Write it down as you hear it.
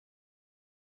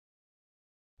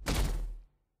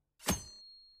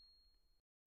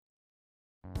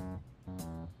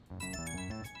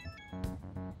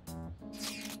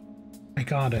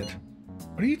got it.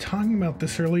 What are you talking about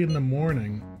this early in the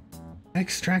morning? I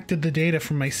extracted the data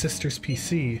from my sister's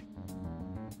PC.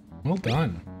 Well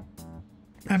done.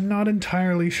 I'm not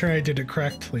entirely sure I did it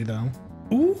correctly, though.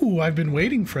 Ooh, I've been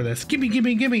waiting for this. Gimme,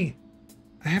 gimme, gimme!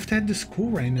 I have to head to school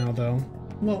right now, though.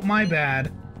 Well, my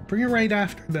bad. Bring it right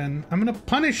after, then. I'm gonna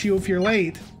punish you if you're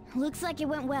late. Looks like it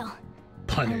went well.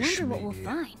 Punish I wonder me. what we'll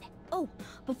find. Oh,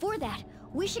 before that,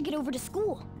 we should get over to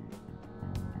school.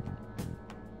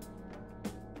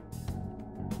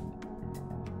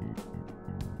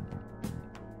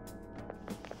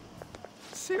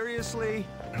 Seriously?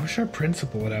 I wish our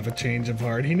principal would have a change of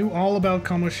heart. He knew all about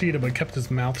Kamoshida but kept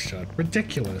his mouth shut.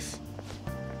 Ridiculous.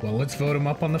 Well, let's vote him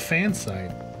up on the fan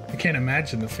side. I can't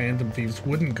imagine the Phantom Thieves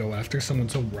wouldn't go after someone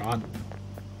so rotten.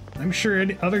 I'm sure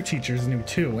other teachers knew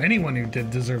too. Anyone who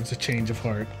did deserves a change of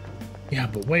heart. Yeah,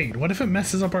 but wait, what if it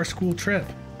messes up our school trip?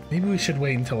 Maybe we should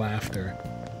wait until after.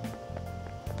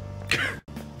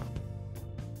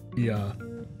 Yeah.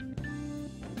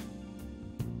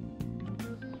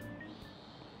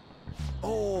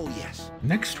 Oh, yes.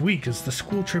 Next week is the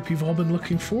school trip you've all been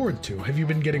looking forward to. Have you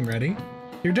been getting ready?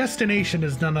 Your destination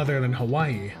is none other than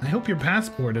Hawaii. I hope your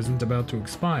passport isn't about to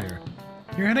expire.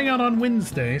 You're heading out on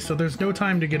Wednesday, so there's no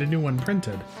time to get a new one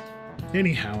printed.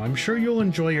 Anyhow, I'm sure you'll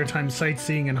enjoy your time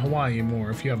sightseeing in Hawaii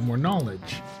more if you have more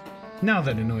knowledge. Now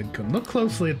then, Anoid-kun, look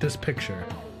closely at this picture.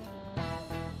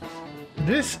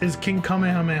 This is King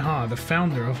Kamehameha, the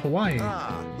founder of Hawaii.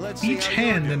 Each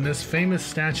hand in this famous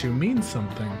statue means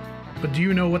something. But do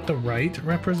you know what the right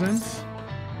represents?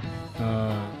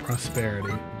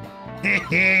 Prosperity.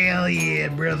 Hell yeah,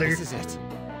 brother. This is it.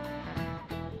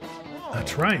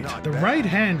 That's right. The right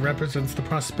hand represents the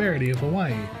prosperity of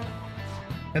Hawaii.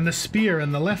 And the spear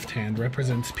in the left hand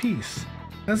represents peace.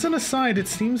 As an aside, it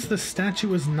seems the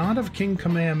statue is not of King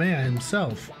Kamehameha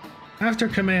himself. After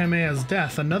Kamehameha's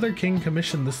death, another king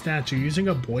commissioned the statue using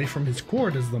a boy from his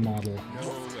court as the model.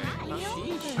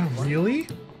 Oh, really?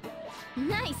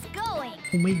 Nice going!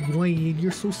 Oh my god,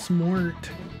 you're so smart.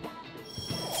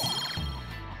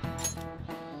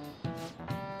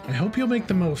 I hope you'll make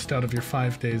the most out of your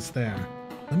 5 days there.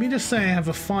 Let me just say I have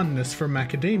a fondness for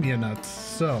macadamia nuts,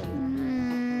 so...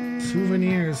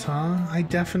 Souvenirs, huh? I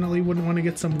definitely wouldn't want to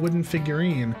get some wooden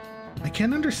figurine. I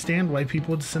can't understand why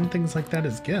people would send things like that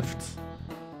as gifts.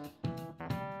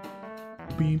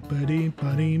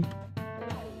 Beep-a-deep-a-deep.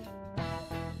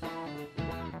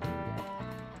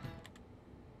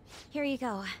 Here you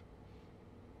go.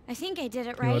 I think I did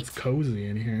it You know, right. it's cozy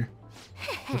in here.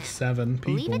 With 7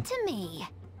 people. Leave it to me.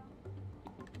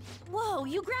 Whoa,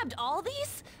 you grabbed all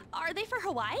these? Are they for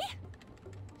Hawaii?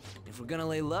 If we're gonna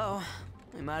lay low,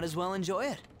 we might as well enjoy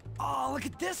it. Oh, look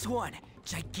at this one!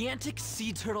 Gigantic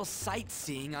sea turtle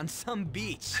sightseeing on some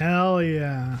beach. Hell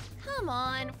yeah. Come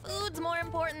on, food's more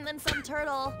important than some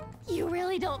turtle. You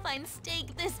really don't find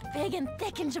steak this big and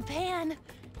thick in Japan.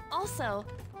 Also,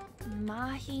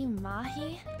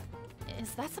 mahi-mahi?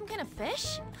 Is that some kind of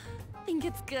fish? Think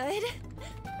it's good?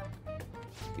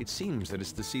 It seems that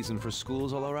it's the season for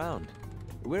schools all around.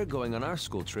 We're going on our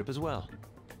school trip as well.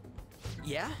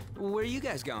 Yeah? Where are you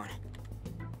guys going?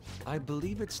 I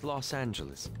believe it's Los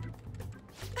Angeles.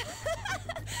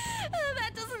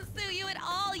 That doesn't suit you at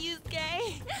all,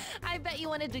 Yusuke. I bet you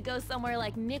wanted to go somewhere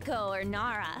like Nikko or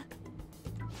Nara.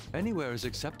 Anywhere is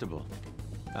acceptable.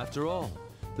 After all,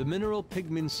 the mineral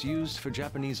pigments used for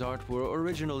Japanese art were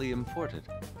originally imported.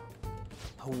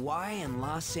 Hawaii and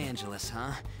Los Angeles,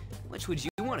 huh? Which would you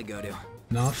want to go to?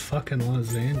 Not fucking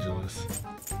Los Angeles.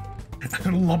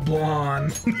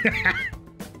 LeBlanc.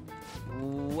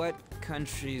 What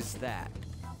country's that?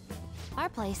 Our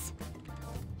place.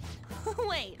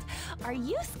 Wait, are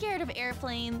you scared of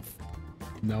airplanes?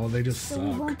 No, they just So suck.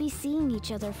 we won't be seeing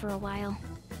each other for a while.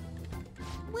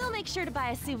 We'll make sure to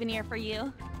buy a souvenir for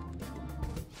you.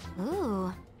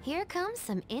 Ooh, here comes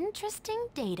some interesting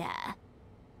data.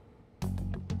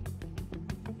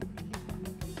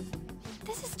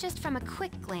 This is just from a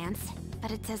quick glance,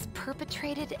 but it says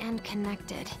perpetrated and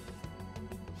connected.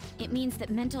 It means that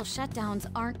mental shutdowns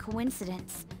aren't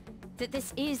coincidence. That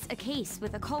this is a case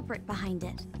with a culprit behind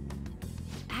it.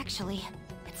 Actually,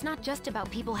 it's not just about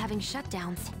people having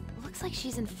shutdowns. It looks like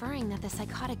she's inferring that the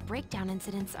psychotic breakdown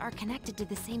incidents are connected to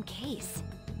the same case.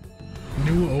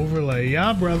 New overlay.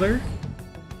 Yeah, brother.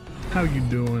 How you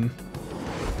doing?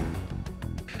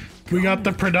 We got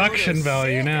the production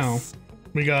value now.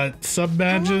 We got sub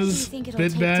badges,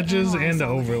 bid badges, and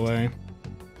overlay.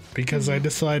 Because I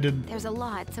decided There's a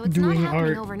lot, so it's doing not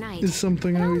happening art overnight. is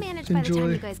something But I I'll manage by the time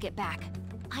enjoy. you guys get back.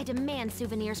 I demand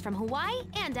souvenirs from Hawaii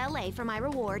and LA for my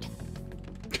reward.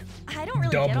 I don't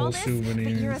really get all Double this, but you're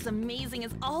souvenirs. as amazing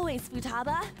as always,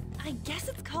 Futaba. I guess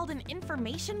it's called an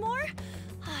information war?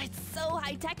 Oh, it's so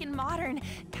high-tech and modern.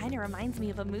 Kinda reminds me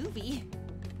of a movie.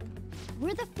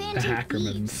 We're the The Phantom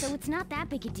Hackermans. Thieves, so it's not that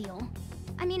big a deal.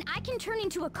 I mean, I can turn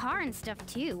into a car and stuff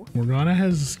too. Morgana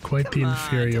has quite the Come on, don't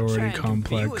try inferiority and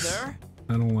compete with complex. her.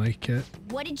 I don't like it.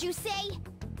 What did you say?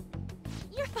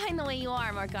 You're fine the way you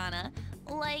are, Morgana.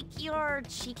 Like, you're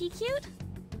cheeky cute?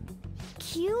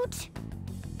 Cute?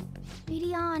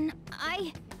 Leon,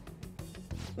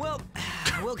 Well,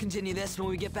 we'll continue this when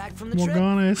we get back from the trip.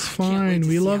 Morgana, it's Can't wait fine. to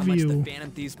We see love how much you. The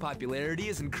Phantom Thieves' popularity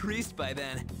is increased by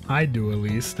then. I do, at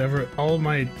least. All of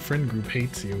my friend group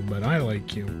hates you, but I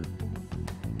like you.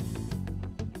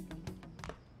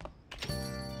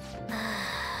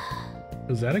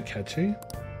 Was that a catchy?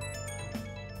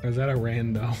 Or is that a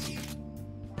rando?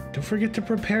 Don't forget to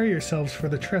prepare yourselves for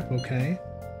the trip, okay?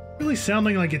 Really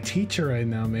sounding like a teacher right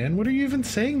now, man. What are you even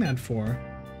saying that for?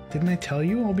 Didn't I tell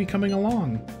you I'll be coming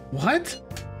along? What?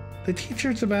 The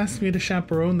teachers have asked me to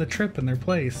chaperone the trip in their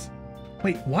place.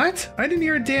 Wait, what? I didn't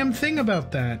hear a damn thing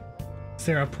about that. Is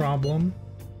there a problem?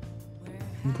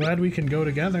 I'm glad we can go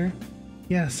together.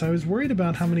 Yes, I was worried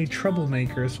about how many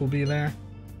troublemakers will be there.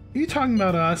 Are you talking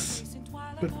about us?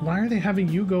 But why are they having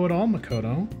you go at all,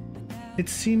 Makoto? It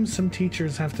seems some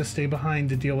teachers have to stay behind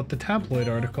to deal with the tabloid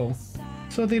article,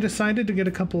 so they decided to get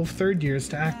a couple of third years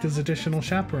to act as additional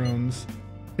chaperones.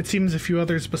 It seems a few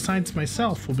others besides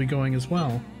myself will be going as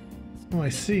well. Oh, I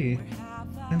see.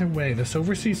 Either way, this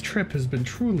overseas trip has been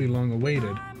truly long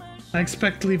awaited. I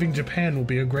expect leaving Japan will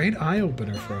be a great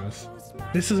eye-opener for us.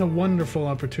 This is a wonderful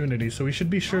opportunity, so we should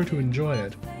be sure to enjoy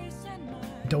it.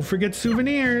 Don't forget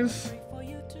souvenirs!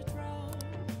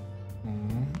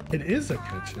 Aww, it is a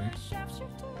catchy.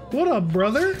 What up,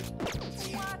 brother?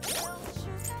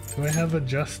 Do I have a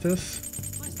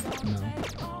justice? No.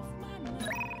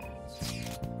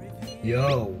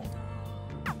 Yo!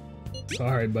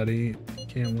 Sorry, buddy.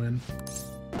 Can't win.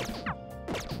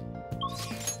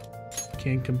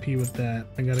 Can't compete with that.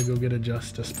 I gotta go get a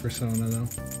justice persona, though.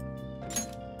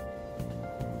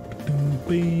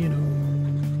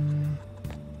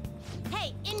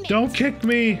 Hey, inmate! Don't kick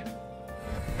me!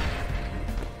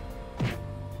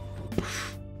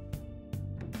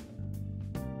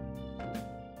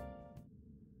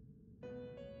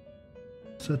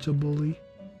 Such a bully.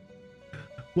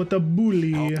 What a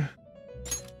bully.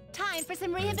 Time for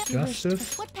some rehabilitation.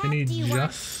 Justice? What path Any do you want?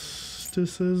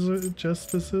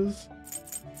 justices?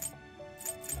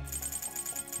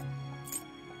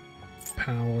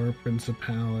 Power,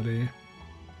 principality.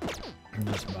 I'll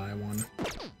just buy one.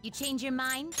 You change your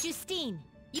mind, Justine.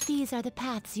 These are the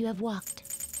paths you have walked.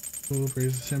 Fool,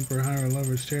 praise the simper, hire a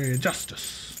lover's chariot.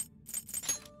 Justice!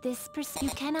 You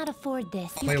cannot afford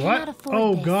this. You Wait, cannot what? afford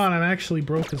Oh this. god, I'm actually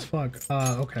broke as fuck.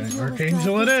 Okay. If you Archangel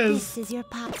withdraw it this, is! This is your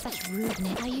pop. Such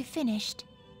rudeness. Are you finished?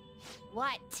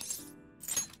 What?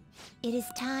 It is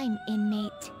time,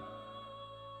 inmate.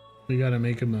 We gotta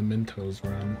make a mementos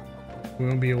run. We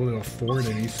won't be able to afford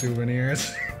any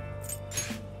souvenirs.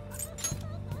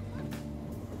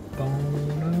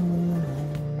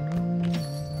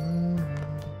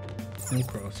 No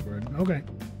crossword. Okay.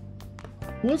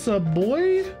 What's up,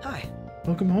 boy? Hi.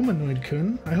 Welcome home,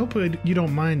 Anoid-kun. I hope you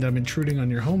don't mind I'm intruding on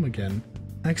your home again.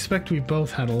 I expect we've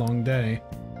both had a long day.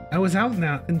 I was out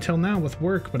until now with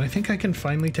work, but I think I can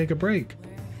finally take a break.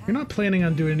 You're not planning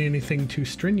on doing anything too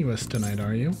strenuous tonight,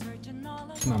 are you?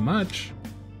 Not much.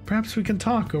 Perhaps we can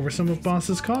talk over some of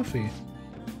Boss's coffee.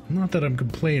 Not that I'm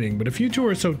complaining, but if you two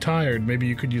are so tired, maybe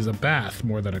you could use a bath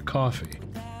more than a coffee.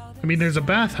 I mean, there's a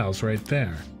bathhouse right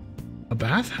there. A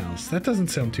bathhouse? That doesn't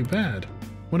sound too bad.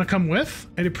 Wanna come with?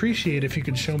 I'd appreciate if you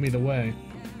could show me the way.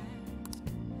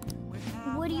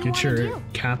 What do you Get want your to do?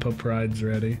 Kappa prides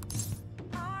ready.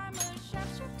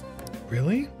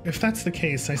 Really? If that's the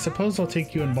case, I suppose I'll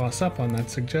take you and Boss up on that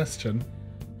suggestion.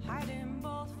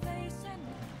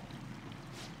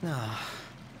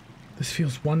 This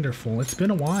feels wonderful. It's been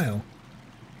a while.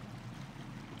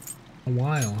 A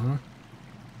while, huh?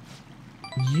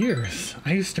 Years.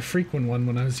 I used to frequent one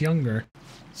when I was younger.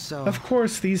 So, Of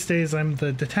course, these days I'm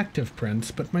the detective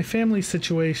prince, but my family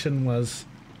situation was,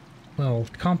 well,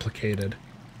 complicated.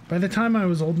 By the time I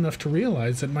was old enough to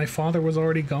realize it, my father was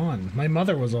already gone. My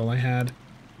mother was all I had.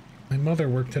 My mother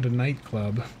worked at a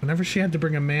nightclub. Whenever she had to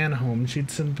bring a man home, she'd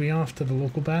send me off to the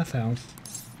local bathhouse.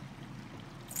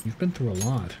 You've been through a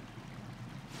lot.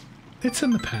 It's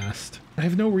in the past. I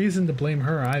have no reason to blame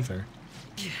her either.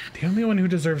 The only one who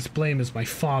deserves blame is my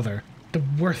father. The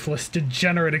worthless,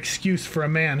 degenerate excuse for a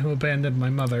man who abandoned my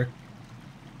mother.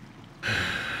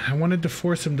 I wanted to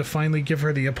force him to finally give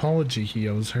her the apology he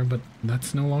owes her, but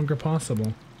that's no longer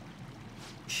possible.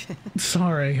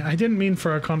 Sorry, I didn't mean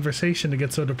for our conversation to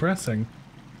get so depressing.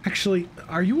 Actually,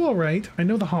 are you alright? I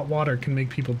know the hot water can make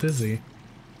people dizzy.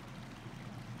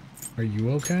 Are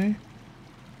you okay?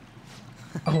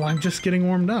 Oh, I'm just getting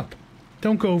warmed up.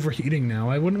 Don't go overheating now.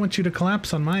 I wouldn't want you to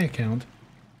collapse on my account.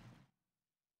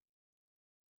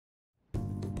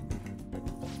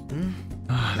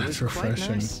 Ah, that's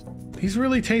refreshing. Nice. These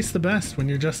really taste the best when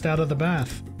you're just out of the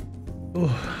bath.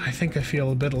 Oh, I think I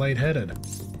feel a bit lightheaded.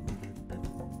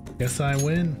 Guess I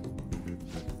win.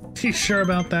 You sure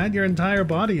about that? Your entire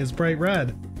body is bright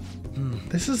red.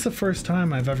 This is the first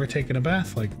time I've ever taken a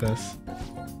bath like this.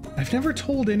 I've never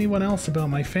told anyone else about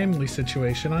my family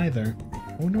situation either.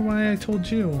 I wonder why I told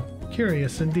you.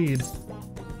 Curious indeed.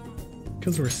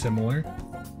 Because we're similar.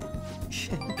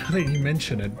 Now that you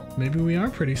mention it, maybe we are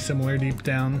pretty similar deep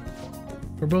down.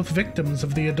 We're both victims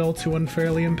of the adults who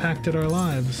unfairly impacted our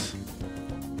lives.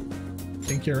 I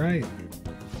think you're right.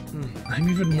 I'm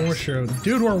even more sure of—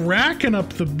 Dude, we're racking up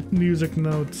the music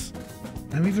notes!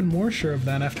 I'm even more sure of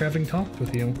that after having talked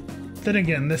with you. Then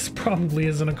again, this probably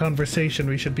isn't a conversation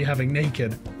we should be having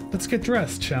naked. Let's get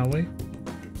dressed, shall we?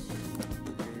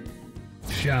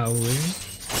 Shall we?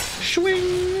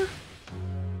 Swing!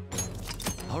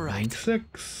 Alright.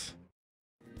 6.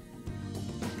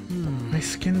 My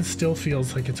skin still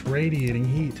feels like it's radiating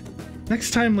heat.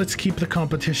 Next time, let's keep the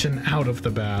competition out of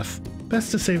the bath.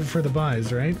 Best to save it for the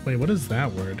buys, right? Wait, what is that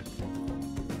word?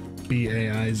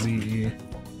 B-A-I-Z-E.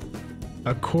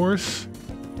 A coarse...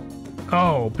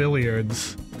 Oh,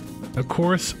 billiards. A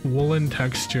coarse woolen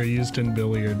texture used in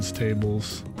billiards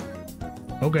tables.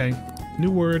 Okay,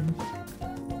 new word.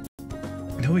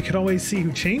 Now we could always see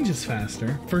who changes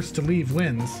faster. First to leave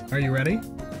wins. Are you ready?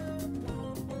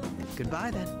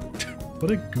 Goodbye then. What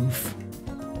a goof.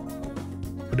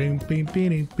 Beam, beam,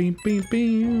 beam, beam, beam,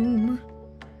 beam.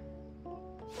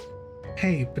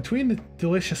 Hey, between the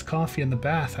delicious coffee and the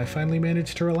bath, I finally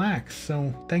managed to relax,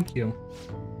 so thank you.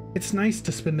 It's nice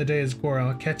to spend the day as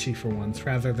Goro Akechi for once,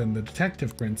 rather than the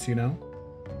detective prince, you know?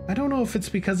 I don't know if it's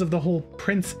because of the whole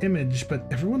prince image, but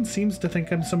everyone seems to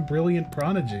think I'm some brilliant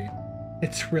prodigy.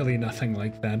 It's really nothing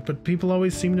like that, but people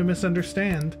always seem to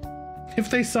misunderstand. If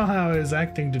they saw how I was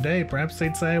acting today, perhaps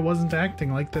they'd say I wasn't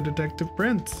acting like the detective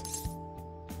prince.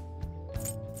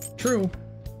 True.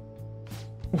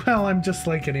 Well, I'm just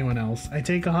like anyone else. I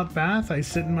take a hot bath, I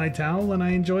sit in my towel, and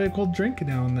I enjoy a cold drink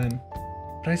now and then.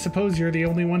 But I suppose you're the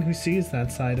only one who sees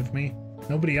that side of me.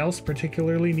 Nobody else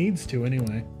particularly needs to,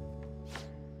 anyway.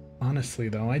 Honestly,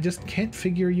 though, I just can't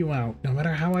figure you out, no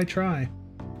matter how I try.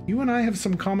 You and I have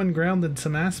some common ground in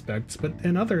some aspects, but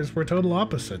in others we're total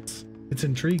opposites. It's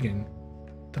intriguing.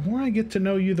 The more I get to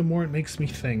know you, the more it makes me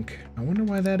think. I wonder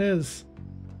why that is.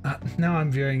 Now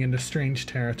I'm veering into strange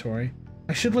territory.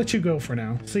 I should let you go for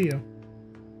now. See you.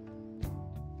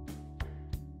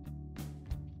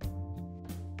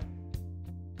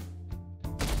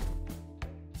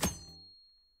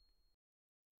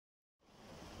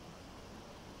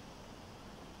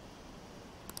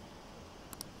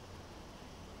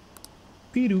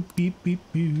 Beep beep beep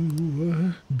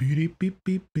boo. Beep beep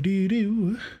beep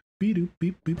doo. Beep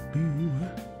beep beep boo.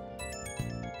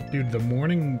 Dude, the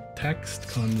morning text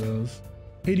convos.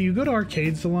 Hey, do you go to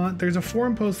arcades a lot? There's a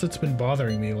forum post that's been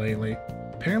bothering me lately.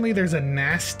 Apparently there's a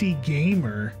nasty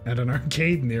gamer at an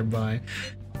arcade nearby.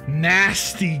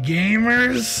 Nasty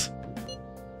gamers?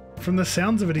 From the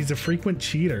sounds of it, he's a frequent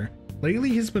cheater. Lately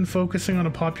he's been focusing on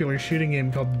a popular shooting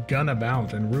game called Gun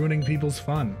About and ruining people's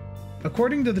fun.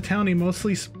 According to the town he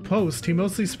mostly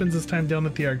spends his time down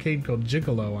at the arcade called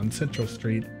Gigolo on Central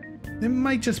Street. It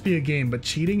might just be a game, but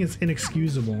cheating is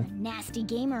inexcusable. Nasty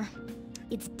gamer.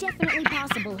 It's definitely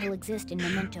possible he'll exist in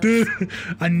Mementos. Dude,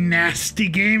 a nasty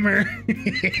gamer.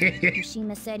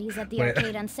 Mishima said he's at the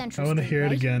arcade on Central Street, I want to hear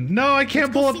right? it again. No, I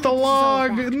can't pull up the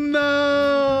log.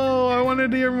 No, I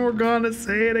wanted to hear Morgana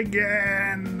say it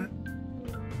again.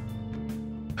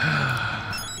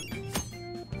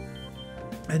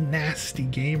 A nasty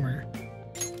gamer.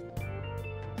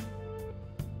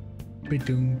 Okay.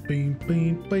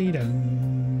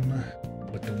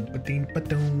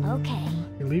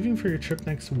 You're leaving for your trip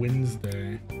next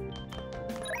Wednesday.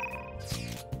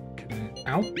 Okay,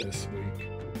 out this week.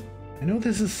 I know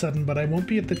this is sudden, but I won't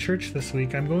be at the church this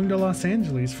week. I'm going to Los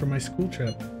Angeles for my school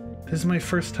trip. This is my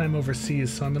first time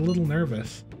overseas, so I'm a little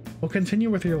nervous. We'll continue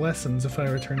with your lessons if I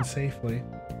return safely.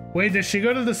 Wait, does she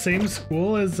go to the same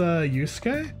school as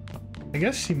Yusuke? I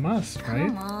guess she must, right?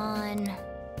 Come on.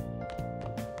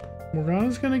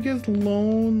 Morgana's gonna get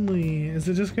lonely. Is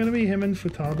it just gonna be him and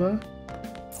Futada?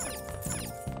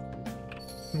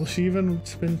 Will she even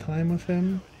spend time with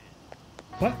him?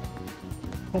 What?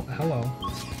 Oh, hello.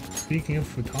 Speaking of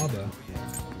Futaba.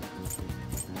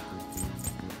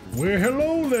 Well,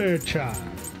 hello there, child.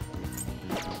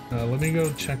 Let me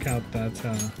go check out that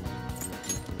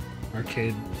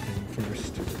arcade thing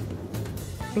first.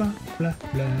 Blah blah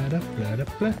blah da blah da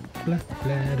blah blah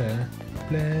blah da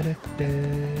blah da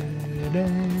da.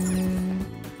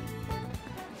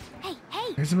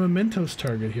 Hey! There's a Mementos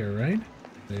target here, right?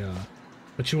 Yeah.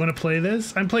 But you want to play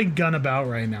this? I'm playing Gunabout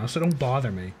right now, so don't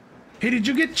bother me. Hey, did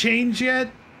you get change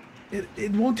yet?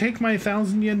 It won't take my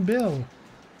 1,000 yen bill.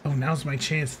 Oh, now's my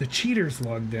chance. The cheater's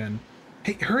logged in.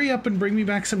 Hey, hurry up and bring me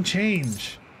back some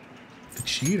change. The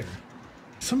cheater.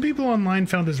 Some people online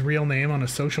found his real name on a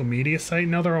social media site,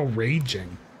 and now they're all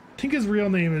raging. I think his real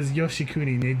name is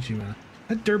Yoshikuni Nejima.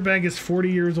 That dirtbag is 40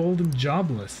 years old and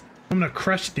jobless. I'm gonna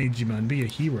crush Nejima and be a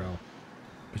hero.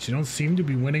 But you don't seem to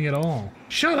be winning at all.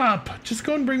 Shut up! Just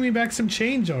go and bring me back some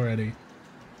change already.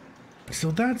 So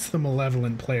that's the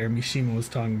malevolent player Mishima was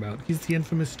talking about. He's the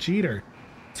infamous cheater.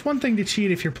 It's one thing to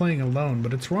cheat if you're playing alone,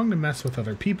 but it's wrong to mess with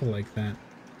other people like that.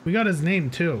 We got his name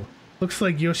too. Looks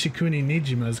like Yoshikuni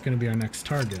Nejima is going to be our next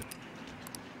target.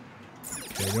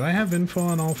 Okay, do I have info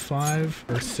on all 5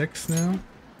 or 6 now?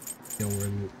 Yeah,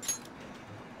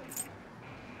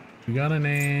 we got a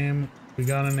name. We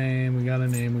got a name. We got a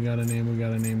name. We got a name. We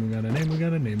got a name. We got a name. We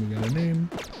got a name. We got a name.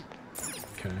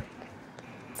 Okay.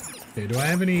 Okay, do I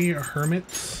have any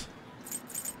hermits?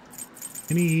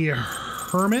 Any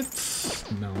hermits?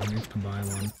 No, I have to buy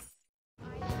one.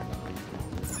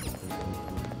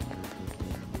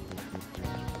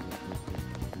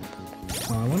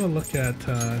 I want to look at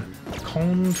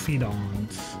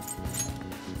Confidants.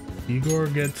 Igor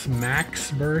gets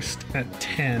max burst at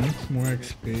 10, more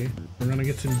XP. We're gonna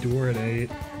get endure at 8.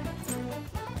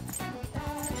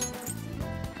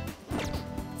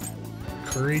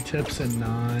 Curry tips at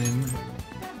 9.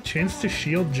 Chance to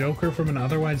shield Joker from an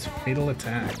otherwise fatal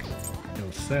attack. Yo,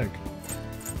 sick.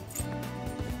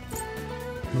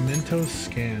 Mementos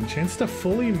scan. Chance to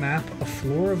fully map a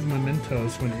floor of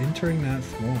mementos when entering that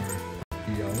floor.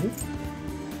 Yo.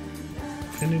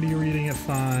 Affinity reading at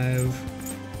 5.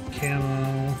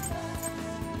 Camo.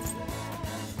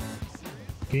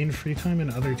 Gain free time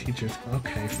and other teachers.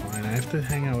 Okay, fine. I have to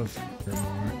hang out with her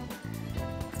more.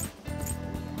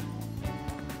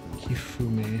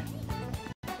 Hifumi.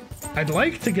 I'd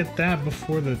like to get that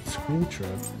before the school trip.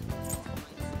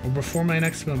 Or before my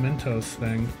next mementos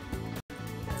thing.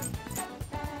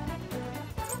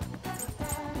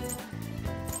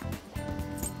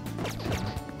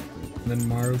 And then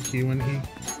Maruki when he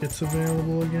gets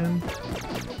available again.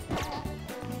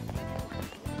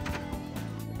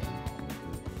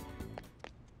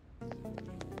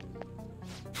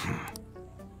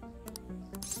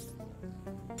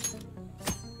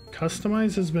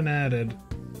 Customize has been added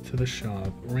to the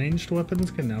shop. Ranged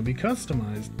weapons can now be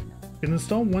customized. You can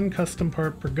install one custom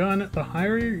part per gun. The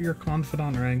higher your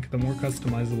confidant rank, the more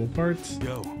customizable parts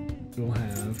you'll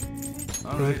have.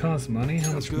 Does it cost money?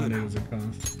 How much money does it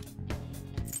cost?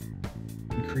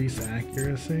 Increase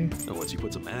accuracy? And once you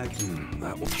put some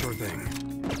that will sure thing.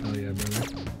 Oh yeah, brother.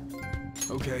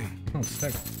 Okay. Oh,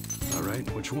 sick. Alright,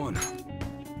 which one?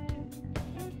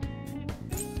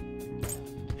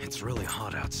 It's really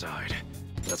hot outside.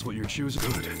 That's what you're choosing.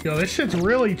 Good. Yo, this shit's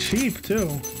really cheap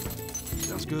too.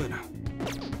 Sounds good.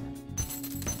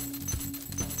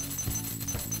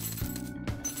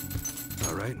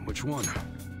 Alright, which one?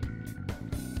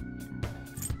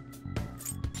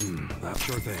 That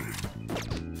sure thing.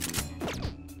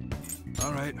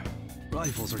 Alright.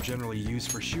 Rifles are generally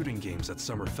used for shooting games at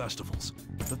summer festivals.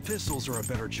 The pistols are a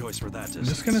better choice for that distance.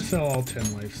 I'm just gonna sell all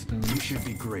 10 life stones. You should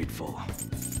be grateful.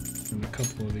 And a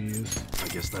couple of these. I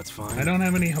guess that's fine. I don't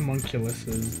have any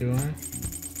homunculuses, do I?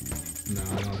 No,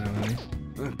 I don't have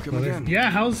any. Come again.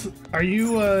 Yeah, are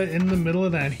you in the middle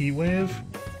of that heat wave?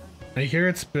 I hear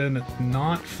it's been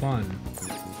not fun.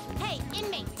 Hey,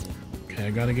 inmate! Okay,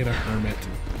 I gotta get a hermit.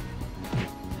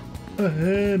 A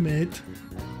hermit.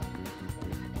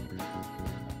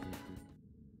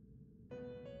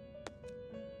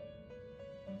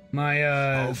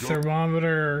 My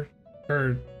thermometer,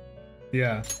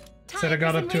 yeah, said I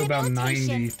got up to about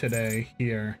 90 today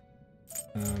here.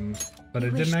 But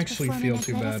it didn't actually feel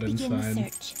too bad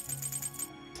inside.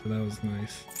 So that was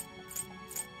nice.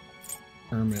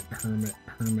 Hermit, hermit,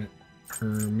 hermit,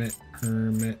 hermit,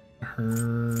 hermit,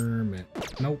 hermit.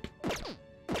 Nope.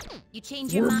 You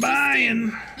change your We're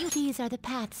buying! These are the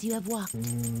paths you have walked.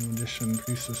 Addition,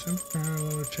 priestess,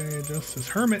 emperor, justice,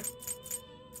 hermit.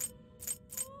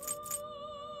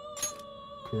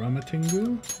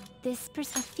 Kuramatingu? A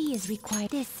fee is required.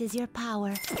 This is your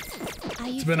power.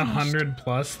 It's been 100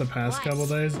 plus the past couple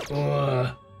days.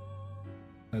 Ugh.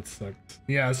 That sucks.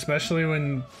 Yeah, especially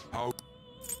when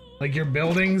like your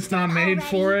building's not made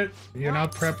for it, you're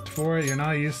not prepped for it, you're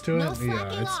not used to it.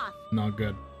 Yeah, it's not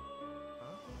good.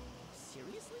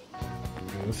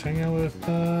 Okay, let's hang out with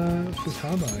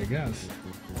Futaba, I guess.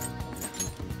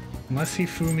 Unless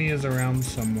Hifumi is around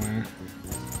somewhere.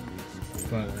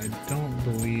 But I don't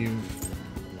believe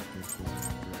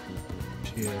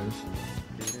she is.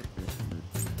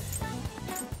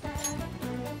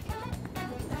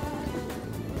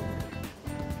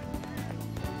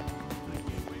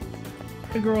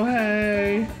 Hey girl,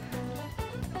 hey!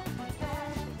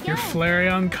 Your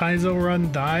Flareon Kaizo run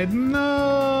died?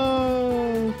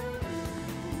 No!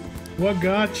 What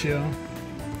got you?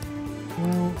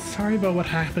 Well, sorry about what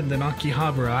happened in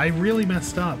Akihabara. I really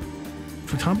messed up.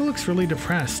 Futaba looks really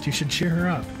depressed. You should cheer her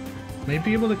up. May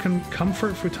be able to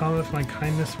comfort Futaba if my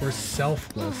kindness were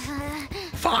selfless.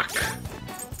 Fuck!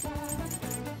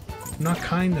 Not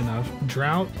kind enough.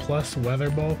 Drought plus weather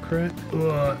ball crit?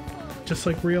 Ugh. Just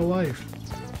like real life.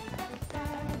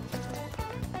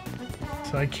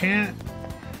 So I can't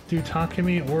do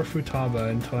Takemi or Futaba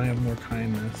until I have more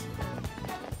kindness.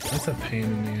 That's a pain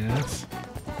in the ass.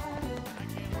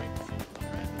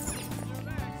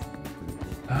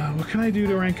 What can I do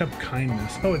to rank up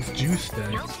kindness? Oh, it's juice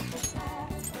day.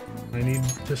 I need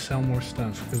to sell more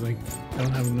stuff because I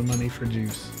don't have the money for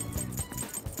juice.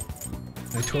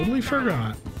 I totally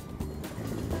forgot.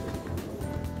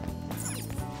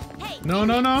 No,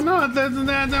 no, no, no, that's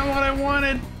not what I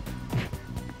wanted.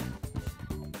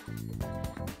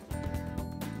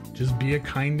 Just be a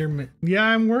kinder yeah,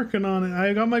 I'm working on it.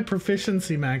 I got my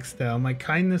proficiency maxed out. My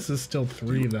kindness is still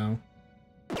 3 though.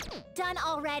 Done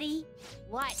already?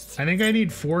 What? I think I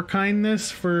need 4 kindness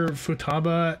for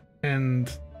Futaba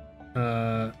and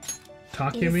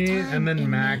Takemi, and then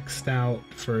maxed out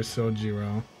for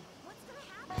Sojiro.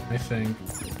 I think.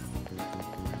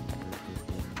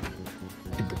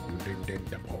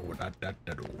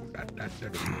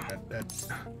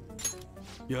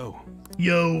 Yo.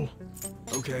 Yo.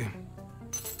 Okay.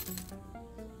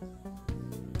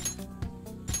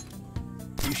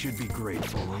 You should be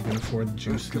grateful. I can afford the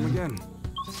juice. Come again.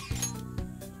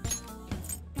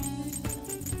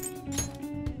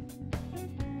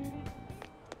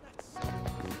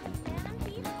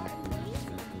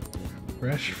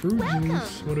 Fresh fruit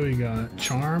juice. What do we got?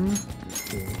 Charm.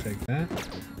 Cool, we'll take that.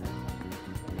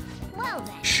 Well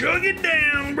then. Chug it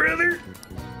down, brother.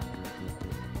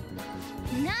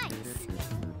 Nice.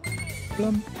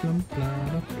 Plum, plum,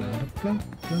 plum, plum, plum,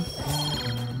 plum, plum.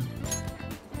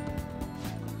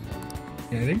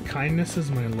 Yeah, I think kindness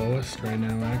is my lowest right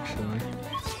now, actually.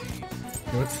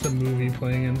 What's the movie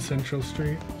playing in Central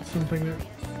Street? Something that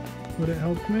would it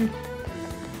help me?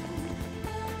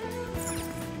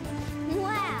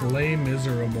 Wow. Lay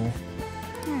miserable.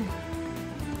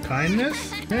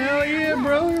 Kindness? Hell yeah,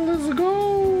 brother, let's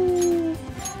go!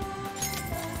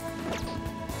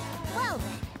 Well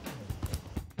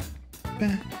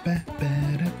Ba, ba, ba,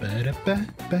 da, ba, da, ba,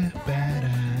 ba, ba,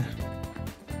 da.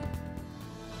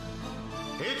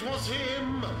 It was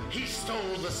him, he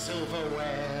stole the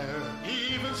silverware,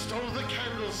 he even stole the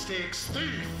candlesticks.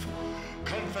 Thief,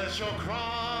 confess your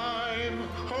crime.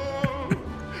 Oh,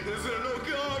 is there no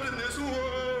God in this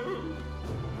world?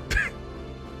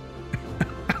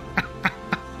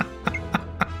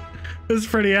 That's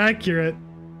pretty accurate.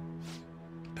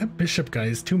 That bishop guy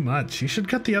is too much. You should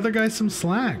cut the other guy some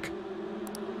slack.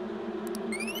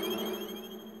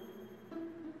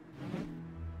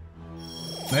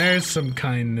 There's some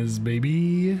kindness,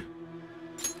 baby.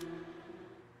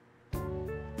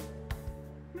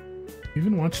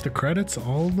 Even watch the credits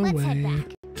all the way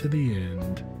to the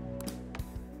end.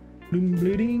 Bling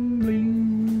bleeding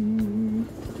bling.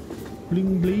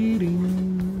 Bling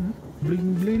bleeding.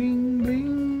 Bling bleeding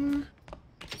bling.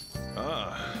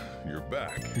 Ah, you're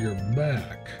back. You're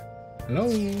back. Hello.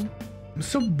 I'm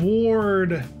so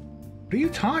bored. What are you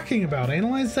talking about?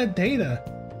 Analyze that data.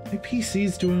 My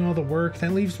PC's doing all the work.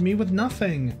 That leaves me with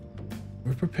nothing.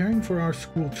 We're preparing for our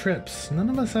school trips. None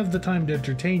of us have the time to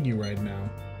entertain you right now.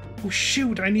 Oh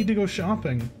shoot, I need to go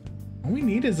shopping. All we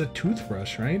need is a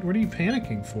toothbrush, right? What are you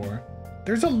panicking for?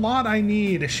 There's a lot I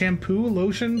need. A shampoo,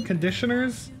 lotion,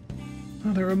 conditioners.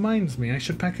 Oh, that reminds me, I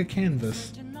should pack a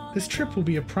canvas. This trip will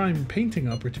be a prime painting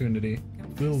opportunity.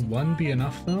 Will 1 be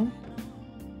enough, though?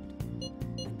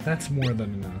 That's more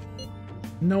than enough.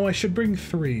 No, I should bring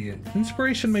 3.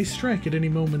 Inspiration may strike at any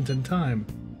moment in time.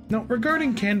 Now,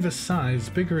 regarding canvas size,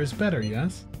 bigger is better,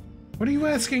 yes? What are you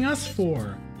asking us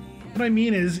for? What I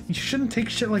mean is, you shouldn't take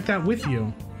shit like that with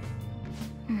you.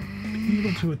 Being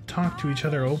able to talk to each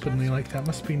other openly like that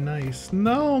must be nice.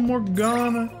 No,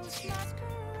 Morgana!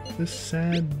 this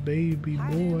sad baby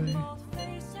boy.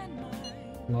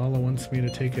 Lala wants me to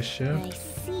take a I shift.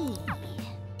 see.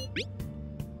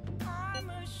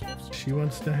 She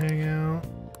wants to hang out.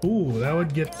 Ooh, that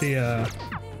would get the,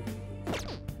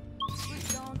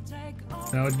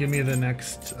 that would give me the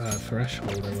next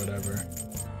threshold or whatever.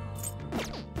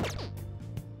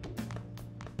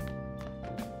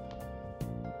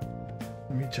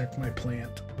 Let me check my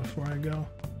plant before I go.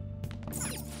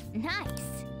 Nice.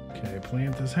 Okay,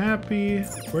 plant is happy.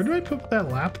 Where do I put that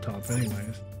laptop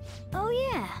anyways? Oh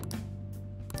yeah.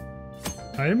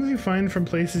 Items you find from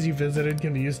places you visited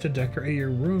can be used to decorate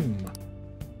your room.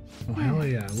 Oh hell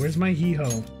yeah. Where's my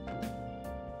hee-ho?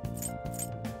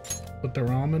 With the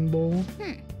ramen bowl?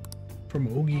 From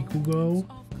Ogi Kugo?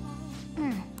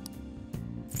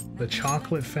 The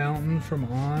chocolate fountain from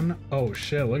On? Oh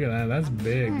shit, look at that. That's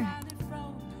big.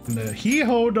 And the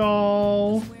hee-ho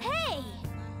doll! Hey!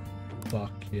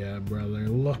 Fuck yeah, brother.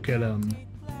 Look at him.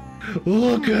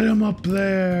 Look at him up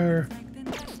there!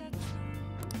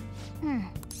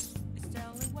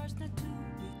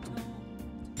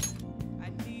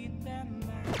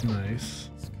 Nice.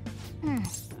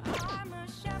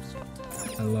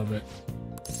 I love it.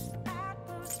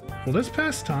 Will this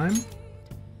pass time?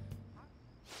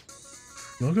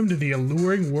 Welcome to the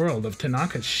alluring world of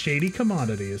Tanaka's shady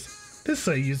commodities. This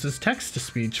site uses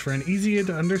text-to-speech for an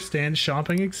easy-to-understand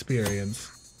shopping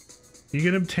experience. You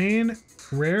can obtain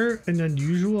rare and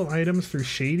unusual items through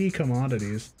shady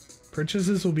commodities.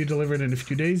 Purchases will be delivered in a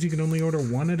few days. You can only order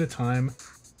one at a time.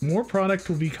 More product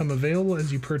will become available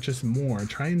as you purchase more.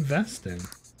 Try investing.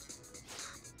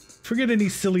 Forget any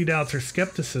silly doubts or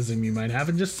skepticism you might have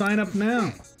and just sign up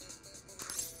now.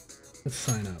 Let's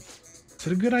sign up. Is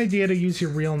it a good idea to use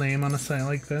your real name on a site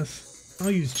like this?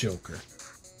 I'll use Joker.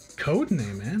 Code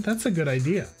name, man. That's a good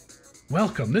idea.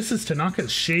 Welcome. This is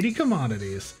Tanaka's Shady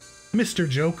Commodities. Mr.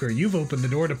 Joker, you've opened the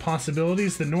door to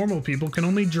possibilities that normal people can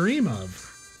only dream of.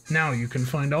 Now you can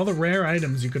find all the rare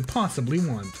items you could possibly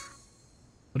want.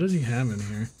 What does he have in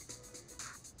here?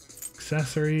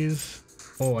 Accessories.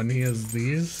 Oh, and he has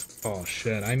these? Oh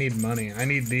shit, I need money. I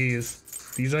need these.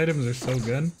 These items are so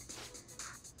good.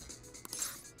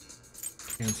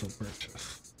 Cancel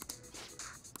purchase.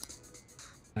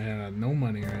 I have no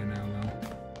money right now though.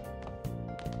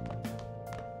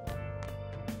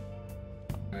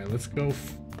 Alright, let's go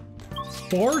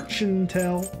fortune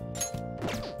tell.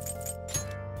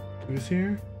 Who's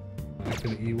here? Oh, I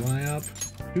could EY up.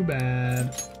 Too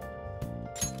bad.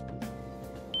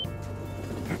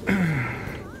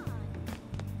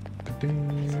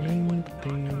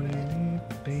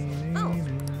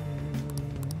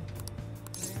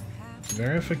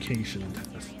 Verification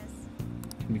test.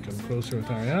 Can become closer with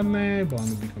Ariadne. Bond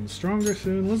will become stronger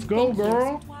soon. Let's go,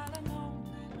 girl!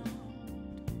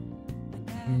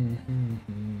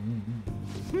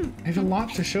 I have a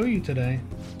lot to show you today.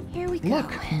 Here we go.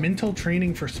 Look, mental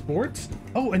training for sports.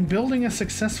 Oh, and building a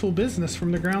successful business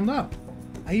from the ground up.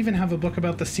 I even have a book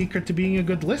about the secret to being a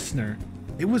good listener.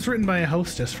 It was written by a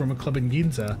hostess from a club in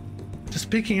Ginza. Just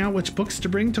picking out which books to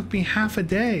bring took me half a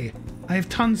day. I have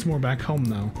tons more back home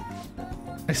though.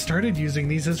 I started using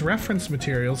these as reference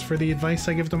materials for the advice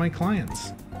I give to my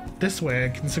clients. This way I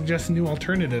can suggest new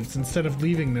alternatives instead of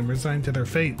leaving them resigned to their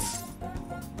fates.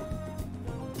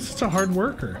 Such a hard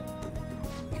worker.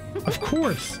 Of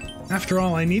course. After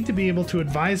all, I need to be able to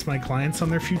advise my clients on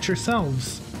their future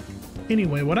selves.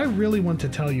 Anyway, what I really want to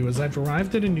tell you is I've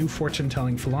arrived at a new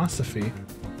fortune-telling philosophy.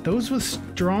 Those with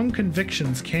strong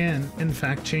convictions can, in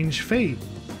fact, change fate.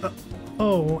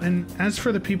 Oh, and as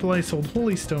for the people I sold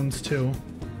holy stones to,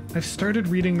 I've started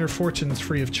reading their fortunes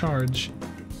free of charge.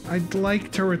 I'd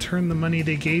like to return the money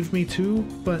they gave me too,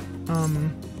 but,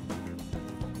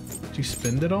 did you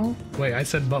spend it all? Wait, I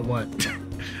said but what?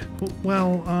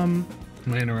 Well, am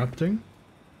I interrupting?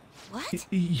 What?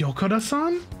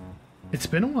 Yokota-san? It's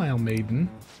been a while, maiden.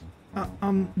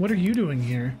 What are you doing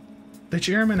here? The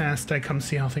chairman asked I come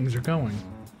see how things are going.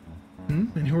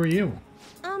 And who are you?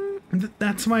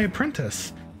 That's my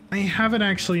apprentice. I haven't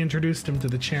actually introduced him to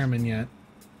the chairman yet.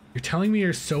 You're telling me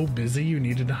you're so busy you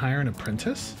needed to hire an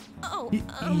apprentice?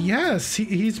 Yes,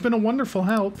 he's been a wonderful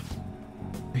help.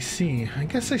 I see. I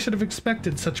guess I should have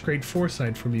expected such great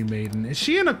foresight from you, maiden. Is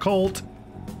she in a cult?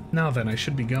 Now then, I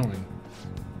should be going.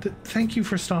 Thank you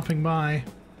for stopping by.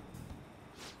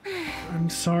 I'm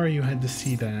sorry you had to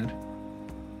see that.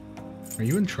 Are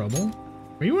you in trouble?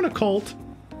 Are you in a cult?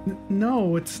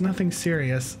 No, it's nothing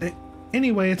serious.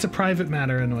 Anyway, it's a private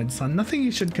matter, Anoid-san. Nothing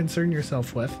you should concern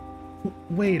yourself with.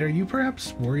 Wait, are you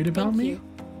perhaps worried about me?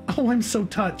 Oh, I'm so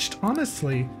touched.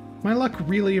 Honestly, my luck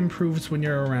really improves when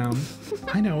you're around.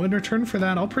 I know, in return for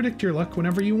that, I'll predict your luck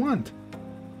whenever you want.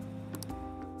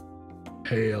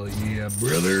 Hell yeah,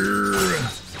 brother!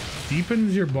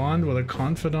 Deepens your bond with a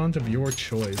confidant of your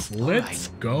choice. Let's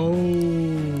go!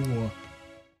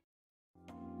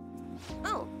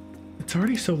 Oh. It's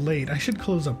already so late. I should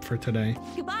close up for today.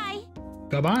 Goodbye.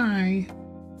 Goodbye!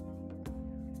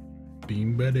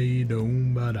 Beam ba dee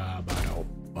doom ba da ba do.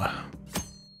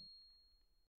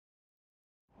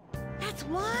 That's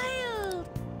wild.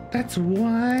 That's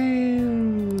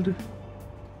wild!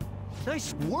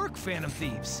 Nice work, Phantom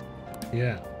Thieves.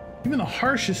 Yeah. Even the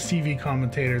harshest TV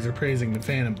commentators are praising the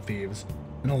Phantom Thieves,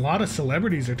 and a lot of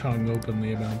celebrities are talking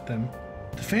openly about them.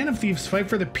 The Phantom Thieves fight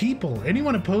for the people.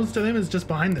 Anyone opposed to them is just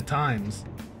behind the times.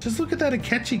 Just look at that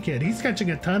Akechi kid. He's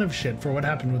catching a ton of shit for what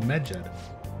happened with Medjed.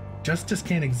 Justice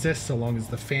can't exist so long as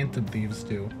the Phantom Thieves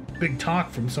do. Big talk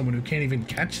from someone who can't even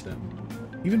catch them.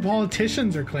 Even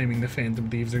politicians are claiming the Phantom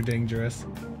Thieves are dangerous.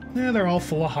 Yeah, they're all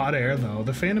full of hot air though.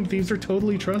 The Phantom Thieves are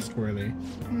totally trustworthy.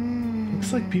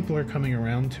 Looks like people are coming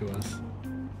around to us.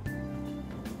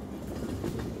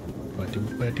 I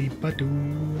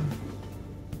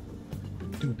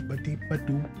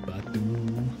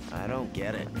don't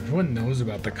get it. Everyone knows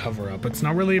about the cover-up. It's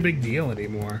not really a big deal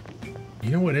anymore.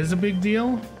 You know what is a big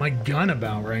deal? My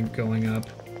Gunabout rank going up.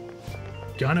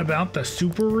 Gunabout the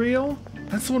super real?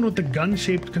 That's the one with the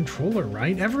gun-shaped controller,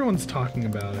 right? Everyone's talking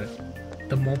about it.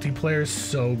 The multiplayer is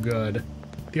so good.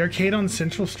 The arcade on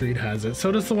Central Street has it. So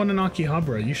does the one in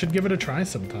Akihabara. You should give it a try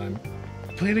sometime.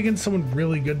 I played against someone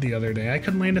really good the other day. I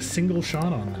couldn't land a single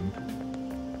shot on them.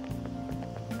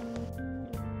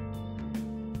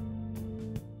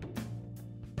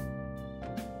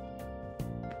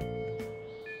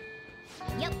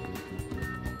 Yep.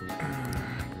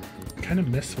 Kind of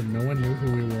miss when no one knew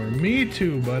who we were. Me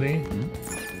too, buddy.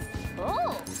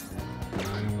 Oh. No,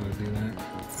 I don't want to do that.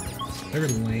 They're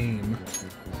lame.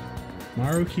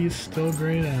 Maruki's still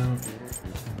grayed out.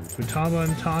 Futaba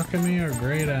and Takumi are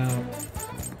grayed out.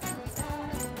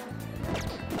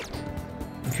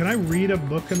 Can I read a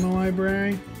book in the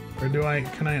library? Or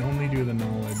can I only do the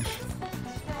knowledge?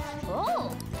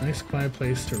 Oh. Nice quiet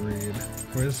place to read.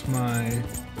 Where's my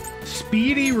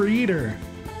speedy reader?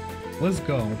 Let's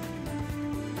go.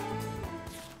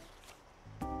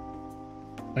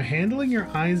 By handling your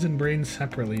eyes and brain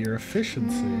separately, your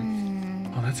efficiency.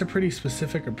 Oh, that's a pretty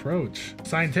specific approach.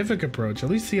 Scientific approach. At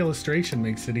least the illustration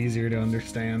makes it easier to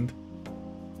understand.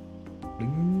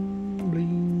 Bling,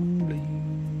 bling,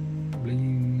 bling,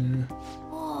 bling.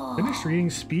 Finished reading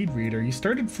Speed Reader. You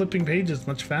started flipping pages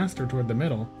much faster toward the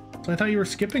middle, so I thought you were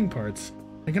skipping parts.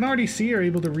 I can already see you're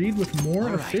able to read with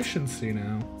more efficiency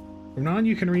now. From now on,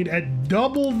 you can read at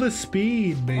double the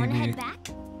speed, baby. Wanna head back?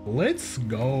 Let's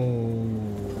go.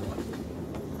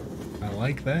 I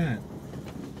like that.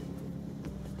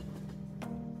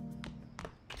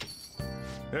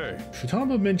 Hey.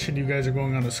 Futaba mentioned you guys are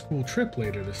going on a school trip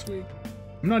later this week.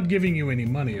 I'm not giving you any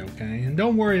money, okay? And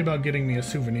don't worry about getting me a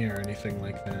souvenir or anything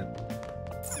like that.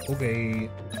 Okay.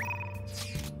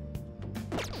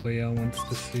 Leia wants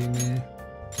to see me.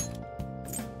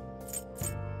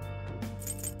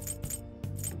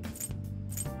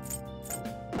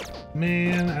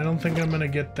 Man, I don't think I'm gonna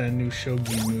get that new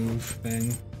shogi move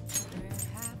thing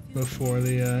before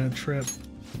the trip.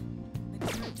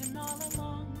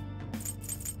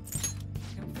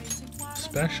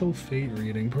 Special fate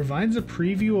reading provides a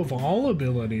preview of all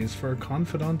abilities for a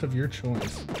confidant of your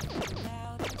choice.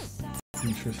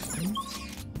 Interesting.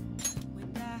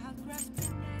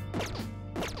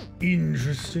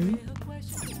 Interesting.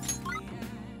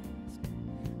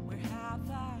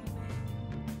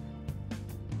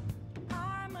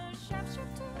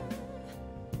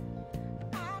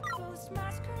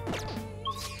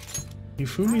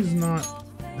 Yufumi's not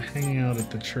hanging out at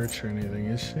the church or anything,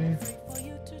 is she?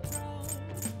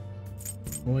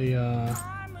 Oya,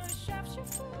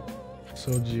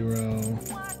 Sojiro.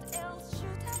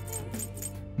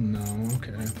 No,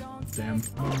 okay. Damn,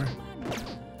 bummer.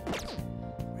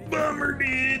 Bummer,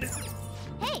 dude.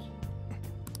 Hey.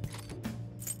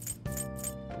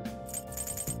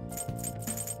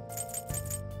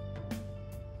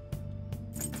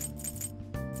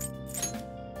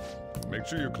 Make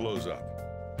sure you close up.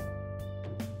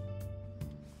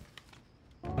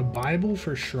 A Bible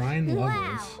for shrine lovers.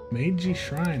 Wow. Meiji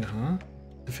Shrine, huh?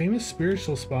 The famous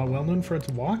spiritual spot well known for its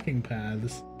walking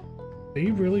paths. But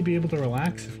you'd really be able to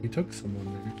relax if you took someone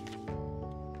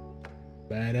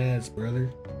there. Badass, brother.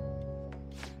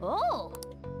 Oh.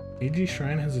 Meiji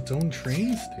Shrine has its own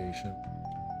train station.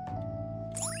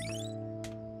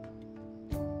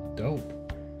 Dope.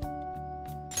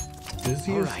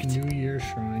 Busiest New Year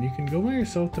shrine. You can go by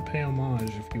yourself to pay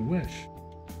homage if you wish.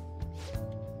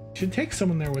 should take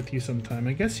someone there with you sometime.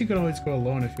 I guess you could always go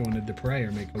alone if you wanted to pray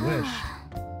or make a wish.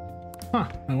 Huh,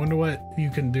 I wonder what you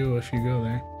can do if you go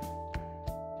there.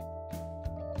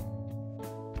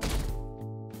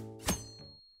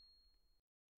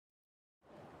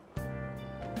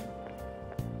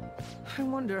 I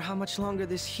wonder how much longer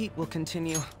this heat will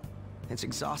continue. It's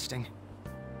exhausting.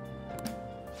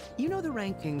 You know the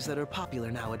rankings that are popular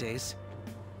nowadays?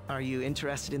 Are you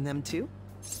interested in them too?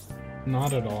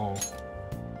 Not at all.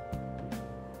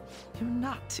 You're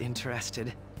not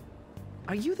interested.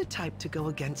 Are you the type to go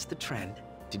against the trend?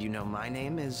 Did you know my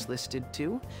name is listed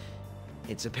too?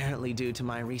 It's apparently due to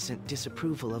my recent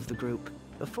disapproval of the group.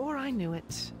 Before I knew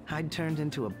it, I'd turned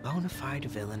into a bona fide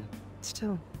villain.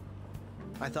 Still,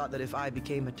 I thought that if I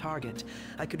became a target,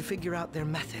 I could figure out their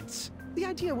methods. The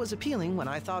idea was appealing when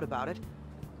I thought about it.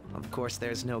 Of course,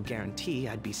 there's no guarantee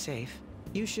I'd be safe.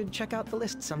 You should check out the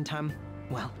list sometime.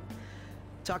 Well,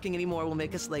 talking anymore will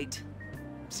make us late.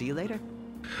 See you later.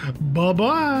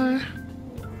 Bye-bye.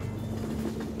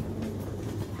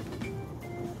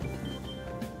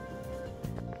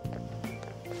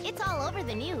 It's all over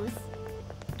the news.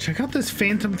 Check out this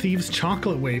Phantom Thieves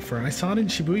chocolate wafer. I saw it in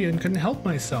Shibuya and couldn't help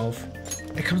myself.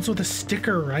 It comes with a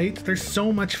sticker, right? There's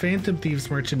so much Phantom Thieves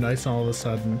merchandise all of a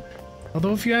sudden.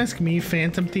 Although if you ask me,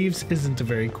 Phantom Thieves isn't a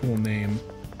very cool name.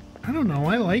 I don't know,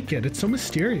 I like it. It's so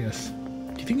mysterious.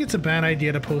 Do you think it's a bad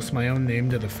idea to post my own name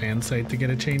to the fan site to get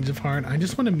a change of heart? I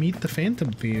just want to meet the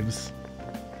Phantom Thieves.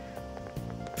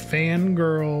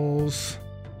 Fangirls.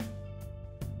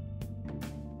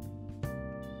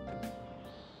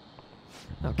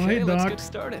 Okay, Hi, let's Doc. get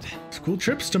started. School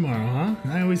trips tomorrow, huh?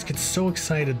 I always get so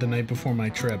excited the night before my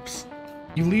trips.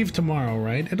 You leave tomorrow,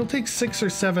 right? It'll take 6 or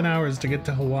 7 hours to get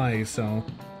to Hawaii, so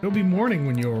it'll be morning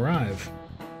when you arrive.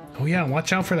 Oh yeah,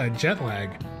 watch out for that jet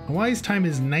lag. Hawaii's time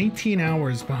is 19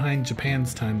 hours behind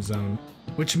Japan's time zone,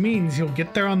 which means you'll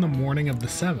get there on the morning of the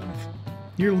 7th.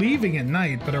 You're leaving at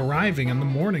night, but arriving on the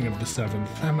morning of the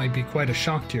 7th. That might be quite a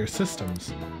shock to your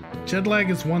systems. Jet lag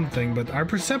is one thing, but our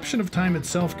perception of time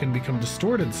itself can become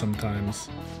distorted sometimes.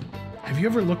 Have you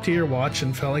ever looked at your watch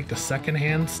and felt like the second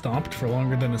hand stopped for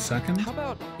longer than a second? How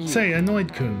about you? Say,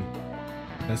 Anoid-kun.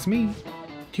 That's me.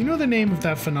 Do you know the name of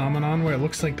that phenomenon where it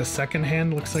looks like the second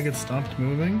hand looks like it stopped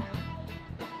moving?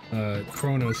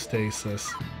 Chronostasis.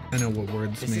 I know what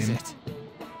words This mean. is it.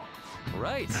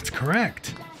 Right. That's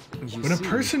correct. You When a see.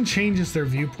 person changes their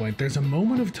viewpoint, there's a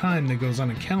moment of time that goes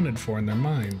unaccounted for in their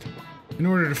mind. In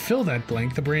order to fill that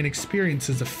blank, the brain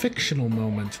experiences a fictional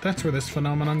moment. That's where this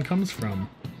phenomenon comes from.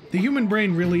 The human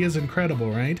brain really is incredible,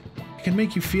 right? It can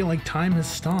make you feel like time has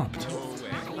stopped.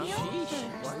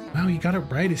 Wow, you got it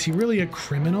right. Is he really a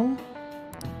criminal?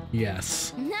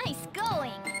 Yes, Nice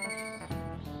going.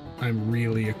 I'm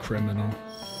really a criminal.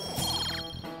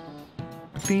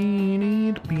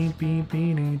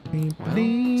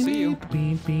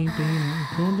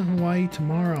 Going to Hawaii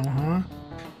tomorrow, huh?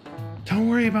 Don't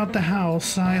worry about the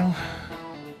house,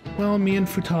 well, me and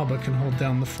Futaba can hold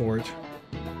down the fort.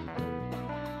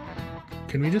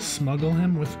 Can we just smuggle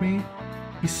him with me?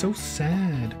 He's so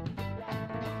sad.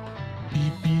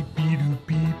 Beep, beep, beep, doop,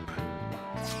 beep.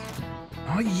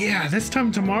 Oh yeah, this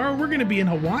time tomorrow we're gonna be in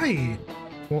Hawaii.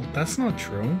 Well, that's not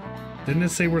true. Didn't it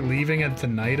say we're leaving at the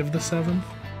night of the 7th?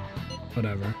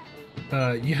 Whatever.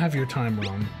 You have your time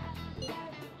wrong.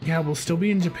 Yeah, we'll still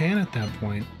be in Japan at that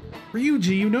point.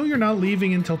 Ryuji, you know you're not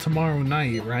leaving until tomorrow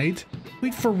night, right?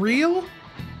 Wait, for real?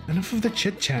 Enough of the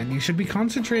chit-chat. You should be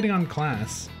concentrating on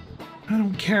class. I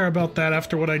don't care about that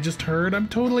after what I just heard. I'm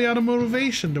totally out of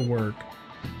motivation to work.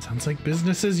 Sounds like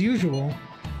business as usual.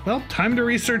 Well, time to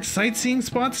research sightseeing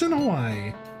spots in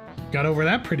Hawaii. Got over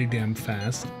that pretty damn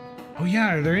fast. Oh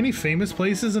yeah, are there any famous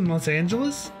places in Los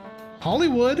Angeles?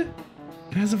 Hollywood!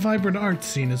 It has a vibrant art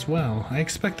scene as well. I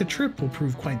expect the trip will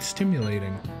prove quite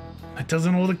stimulating. That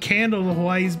doesn't hold a candle to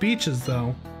Hawaii's beaches,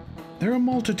 though. There are a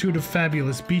multitude of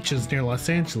fabulous beaches near Los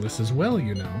Angeles as well,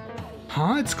 you know.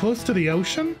 Huh? It's close to the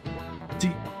ocean?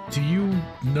 Do you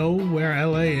know where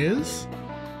LA is?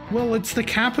 Well, it's the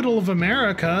capital of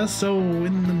America, so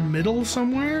in the middle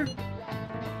somewhere?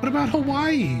 What about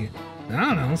Hawaii? I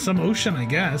don't know, some ocean, I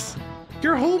guess.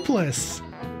 You're hopeless!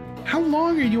 How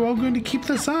long are you all going to keep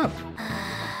this up?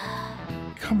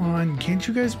 Come on, can't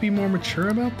you guys be more mature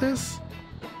about this?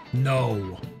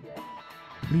 No.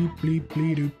 Bleep bleep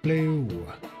bleep doop blue.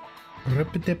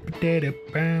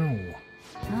 Rip-a-dip-a-dip-a-bow.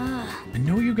 I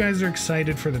know you guys are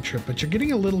excited for the trip, but you're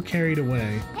getting a little carried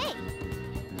away. Hey,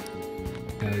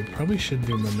 Yeah, we probably should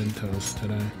do mementos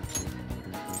today.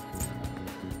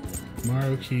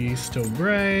 Maruki still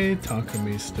gray,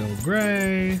 Takumi still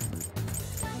gray.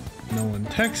 No one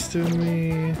texted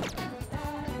me.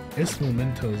 It's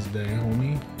Mementos Day,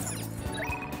 homie.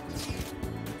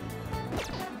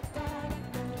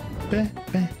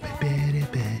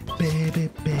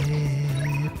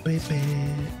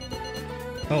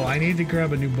 Oh, I need to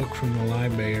grab a new book from the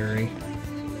library,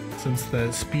 since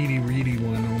the Speedy Reedy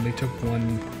one only took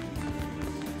one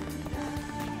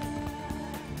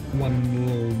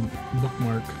little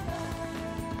bookmark.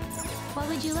 What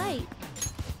would you like?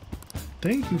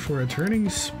 Thank you for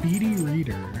returning Speedy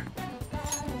Reader.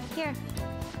 Here.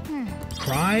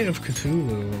 Cry of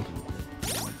Cthulhu.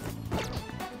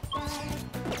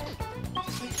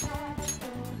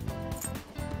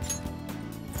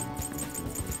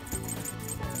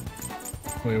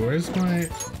 Wait, where's my...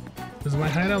 Is my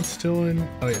hideout still in...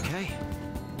 Oh, yeah. Okay.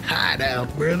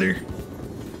 Hideout, brother.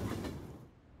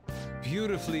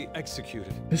 Beautifully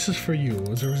executed. This is for you.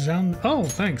 Was a resound... Oh,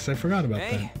 thanks. I forgot about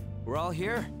that. We're all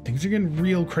here. Things are getting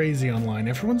real crazy online.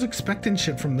 Everyone's expecting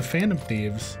shit from the Phantom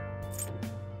Thieves.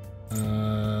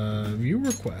 View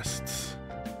requests.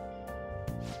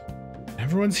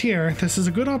 Everyone's here. This is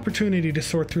a good opportunity to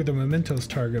sort through the mementos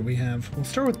target we have. We'll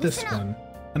start with this one.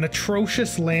 An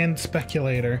atrocious land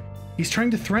speculator. He's trying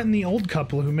to threaten the old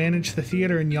couple who manage the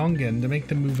theater in Yongen to make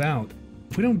them move out.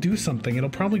 If we don't do something, it'll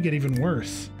probably get even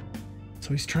worse. So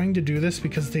he's trying to do this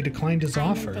because they declined his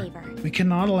offer. We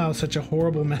cannot allow such a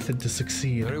horrible method to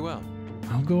succeed. Very well.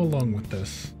 I'll go along with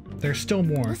this. There's still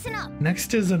more. Listen up.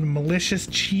 Next is a malicious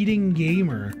cheating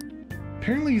gamer.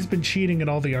 Apparently he's been cheating at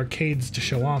all the arcades to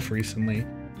show off recently.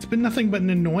 It's been nothing but an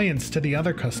annoyance to the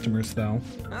other customers, though.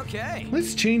 Okay.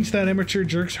 Let's change that immature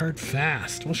jerk's heart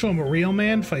fast. We'll show him a real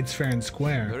man fights fair and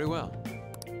square. Very well.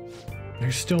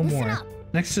 There's still more.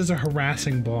 Next is a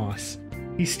harassing boss.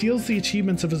 He steals the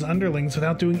achievements of his underlings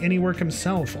without doing any work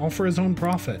himself, all for his own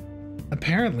profit.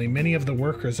 Apparently, many of the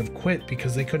workers have quit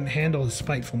because they couldn't handle his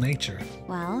spiteful nature.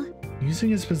 Well? Using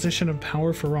his position of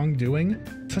power for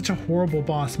wrongdoing, such a horrible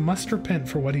boss must repent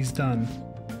for what he's done.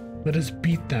 Let us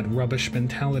beat that rubbish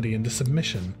mentality into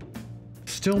submission.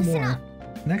 Still more.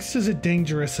 Next is a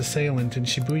dangerous assailant in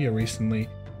Shibuya recently.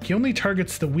 He only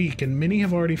targets the weak, and many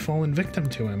have already fallen victim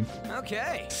to him.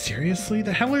 Okay. Seriously?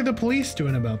 The hell are the police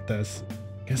doing about this?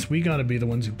 Guess we gotta be the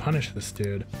ones who punish this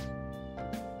dude.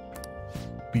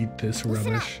 Beat this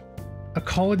rubbish. A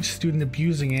college student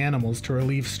abusing animals to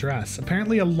relieve stress.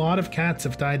 Apparently a lot of cats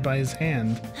have died by his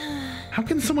hand. How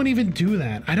can someone even do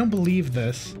that? I don't believe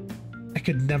this. I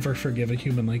could never forgive a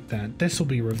human like that. This will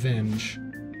be revenge.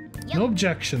 No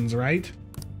objections, right?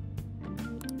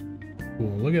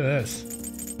 Cool, look at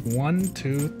this. 1,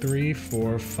 2, 3,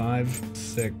 4, 5,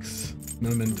 6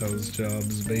 mementos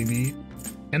jobs, baby.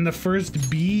 And the first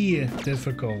B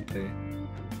difficulty.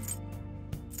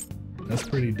 That's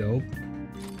pretty dope.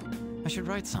 I should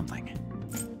write something.